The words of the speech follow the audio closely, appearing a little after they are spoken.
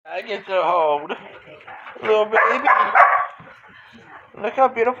I get to hold little baby. Look how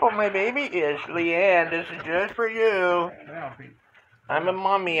beautiful my baby is, LeeAnns. This is just for you. I'm a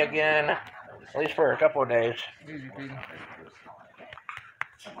mommy again, at least for a couple of days.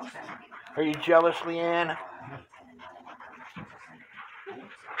 Are you jealous, LeeAnns?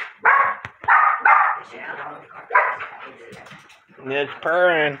 It's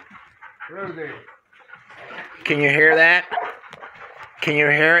purring. Can you hear that? Can you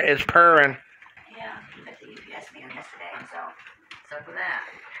hear it? It's purring. Yeah, but the UPS man yesterday, so for that.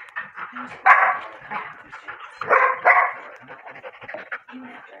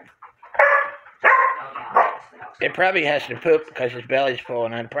 It probably has to poop because his belly's full,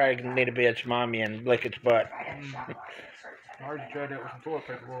 and I'd probably need to be its mommy and lick its butt. I already tried that with some toilet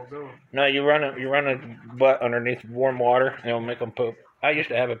paper a while ago. No, you run a butt underneath warm water, and it'll make them poop. I used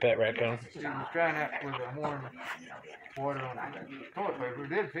to have a pet raccoon. He was trying that with a warm water on toilet paper. It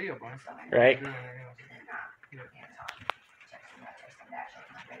did feel, man. Right.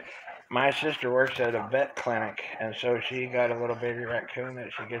 My sister works at a vet clinic, and so she got a little baby raccoon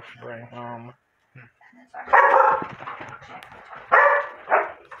that she gets to bring home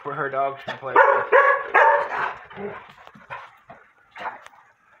for her dogs to play with.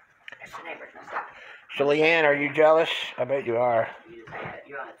 So, LeeAnns, are you jealous? I bet you are.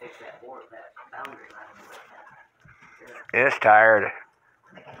 It's tired.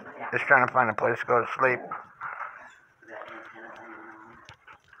 It's trying to find a place to go to sleep.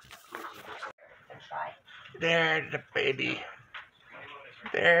 There's the baby.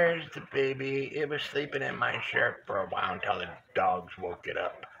 There's the baby. It was sleeping in my shirt for a while until the dogs woke it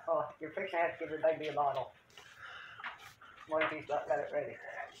up. Oh, you're fixing to have to give your baby a bottle. What if he's not got it ready?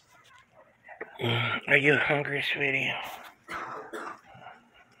 Are you hungry, sweetie?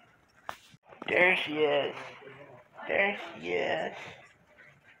 There she is. There she is.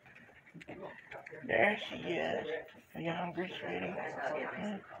 There she is. Are you hungry, sweetie?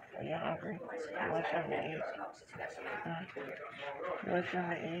 Are you hungry? You want something to eat? You want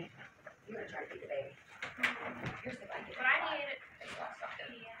something to eat?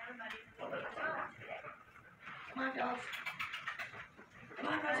 Come on, dogs. Come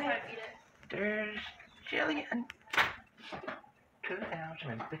on, Rosie. There's Jillian.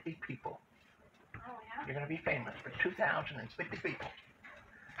 2,050 people. You're going to be famous for 2,050 people.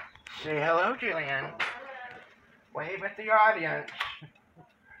 Say hello, Jillian. Wave at the audience.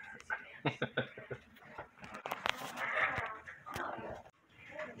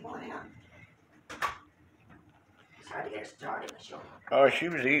 Sorry to get her started, but she'll... Oh, she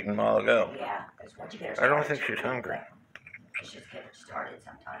was eating a while ago. Yeah, that's what you get her I started. don't think she's hungry. Let's just get her started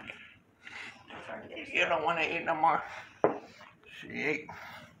sometime. You don't want to eat no more. She ate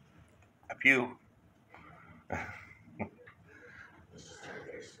a few.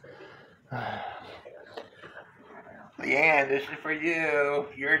 LeeAnns, this is for you.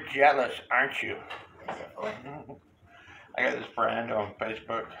 You're jealous, aren't you? I got this friend on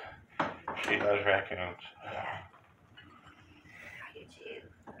Facebook. She loves raccoons.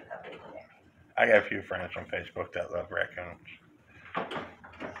 I got a few friends on Facebook that love raccoons.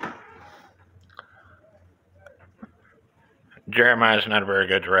 Jeremiah's not a very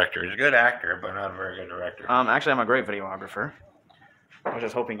good director. He's a good actor, but not a very good director. Actually, I'm a great videographer. I was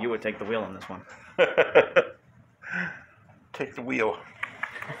just hoping you would take the wheel on this one. Take the wheel.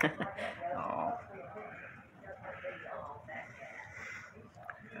 Oh.